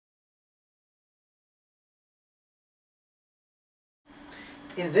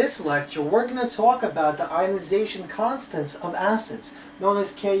In this lecture, we're going to talk about the ionization constants of acids, known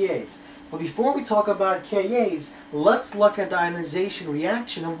as Kas. But before we talk about Kas, let's look at the ionization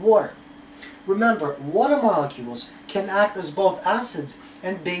reaction of water. Remember, water molecules can act as both acids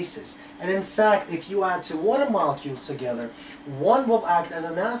and bases. And in fact, if you add two water molecules together, one will act as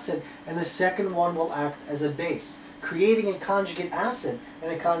an acid and the second one will act as a base, creating a conjugate acid and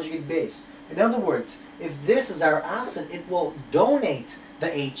a conjugate base. In other words, if this is our acid, it will donate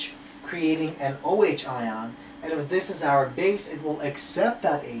the H, creating an OH ion, and if this is our base, it will accept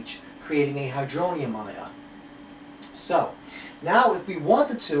that H, creating a hydronium ion. So, now if we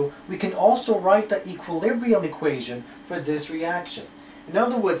wanted to, we can also write the equilibrium equation for this reaction. In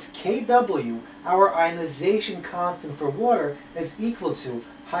other words, Kw, our ionization constant for water, is equal to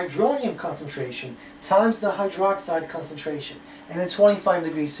hydronium concentration times the hydroxide concentration. And at 25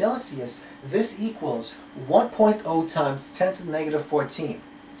 degrees Celsius, this equals 1.0 times 10 to the negative 14.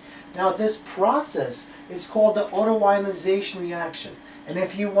 Now this process is called the autoionization reaction. And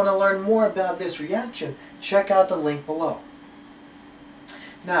if you want to learn more about this reaction, check out the link below.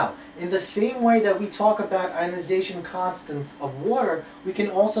 Now, in the same way that we talk about ionization constants of water, we can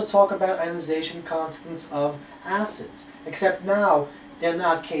also talk about ionization constants of acids. Except now, they're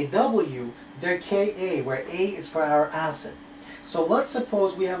not Kw, they're Ka, where A is for our acid. So let's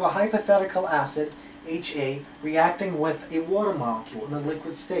suppose we have a hypothetical acid, Ha, reacting with a water molecule in a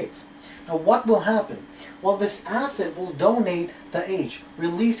liquid state. Now what will happen? Well, this acid will donate the H,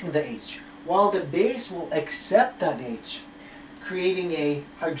 releasing the H, while the base will accept that H, creating a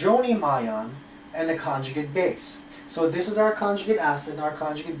hydronium ion and a conjugate base. So this is our conjugate acid and our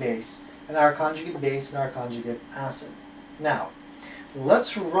conjugate base, and our conjugate base and our conjugate acid. Now,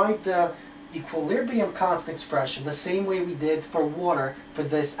 let's write the equilibrium constant expression the same way we did for water for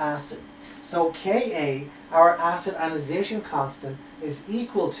this acid. So Ka, our acid ionization constant, is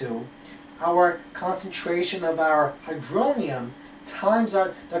equal to our concentration of our hydronium times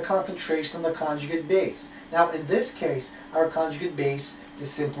the concentration of the conjugate base. Now in this case, our conjugate base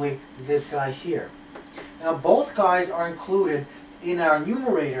is simply this guy here. Now both guys are included in our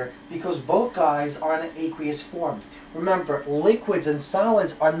numerator because both guys are in an aqueous form. Remember, liquids and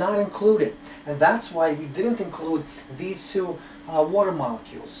solids are not included, and that's why we didn't include these two water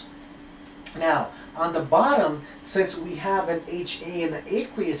molecules. Now, on the bottom, since we have an HA in the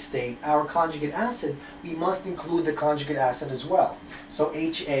aqueous state, our conjugate acid, we must include the conjugate acid as well. So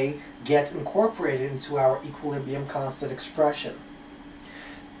HA gets incorporated into our equilibrium constant expression.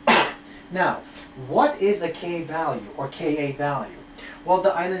 Now, what is a K value or Ka value? Well,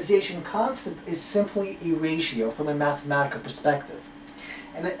 the ionization constant is simply a ratio from a mathematical perspective.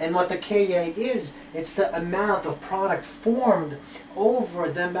 And what the Ka is, it's the amount of product formed over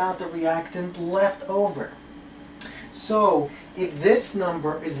the amount of reactant left over. So, if this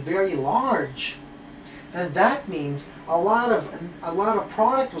number is very large, then that means a lot of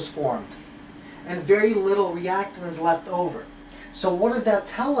product was formed and very little reactant is left over. So what does that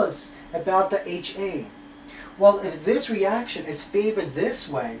tell us about the HA? Well, if this reaction is favored this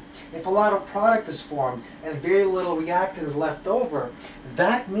way, if a lot of product is formed and very little reactant is left over,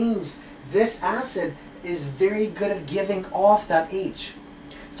 that means this acid is very good at giving off that H.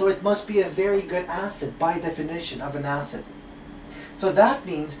 So it must be a very good acid by definition of an acid. So that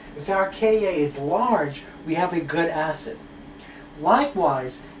means if our Ka is large, we have a good acid.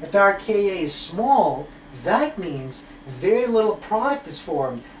 Likewise, if our Ka is small, that means very little product is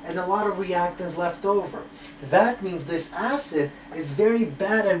formed and a lot of reactants left over. That means this acid is very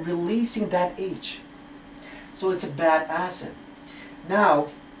bad at releasing that H. So it's a bad acid. Now,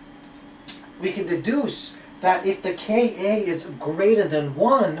 we can deduce that if the Ka is greater than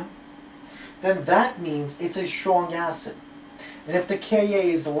 1, then that means it's a strong acid. And if the Ka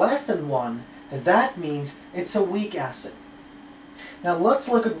is less than 1, that means it's a weak acid. Now let's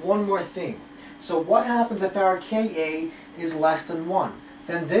look at one more thing. So what happens if our Ka is less than 1?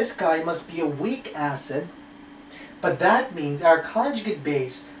 Then this guy must be a weak acid, but that means our conjugate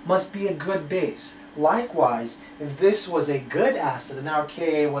base must be a good base. Likewise, if this was a good acid and our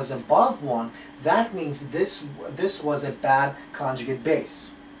Ka was above 1, that means this was a bad conjugate base.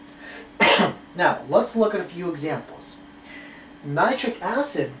 Now, let's look at a few examples. Nitric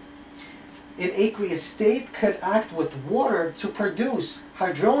acid in aqueous state could act with water to produce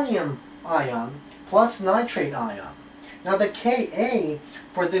hydronium ion plus nitrate ion. Now the Ka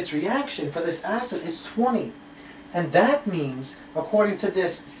for this reaction, for this acid, is 20. And that means, according to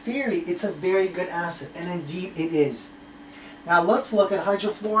this theory, it's a very good acid. And indeed it is. Now let's look at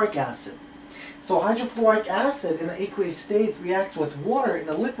hydrofluoric acid. So hydrofluoric acid in the aqueous state reacts with water in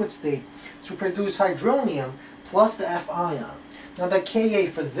the liquid state to produce hydronium plus the F ion. Now the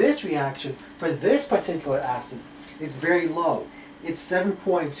Ka for this reaction, for this particular acid, is very low. It's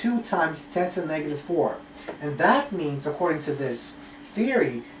 7.2 times 10 to the negative 4. And that means, according to this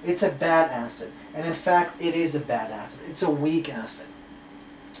theory, it's a bad acid. And in fact, it is a bad acid. It's a weak acid.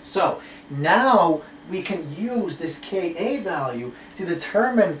 So now we can use this Ka value to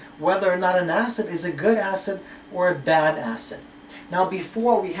determine whether or not an acid is a good acid or a bad acid. Now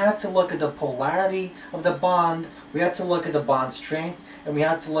before, we had to look at the polarity of the bond, we had to look at the bond strength, and we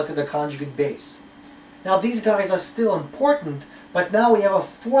had to look at the conjugate base. Now these guys are still important, but now we have a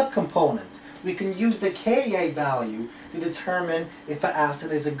fourth component. We can use the Ka value to determine if an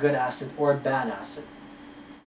acid is a good acid or a bad acid.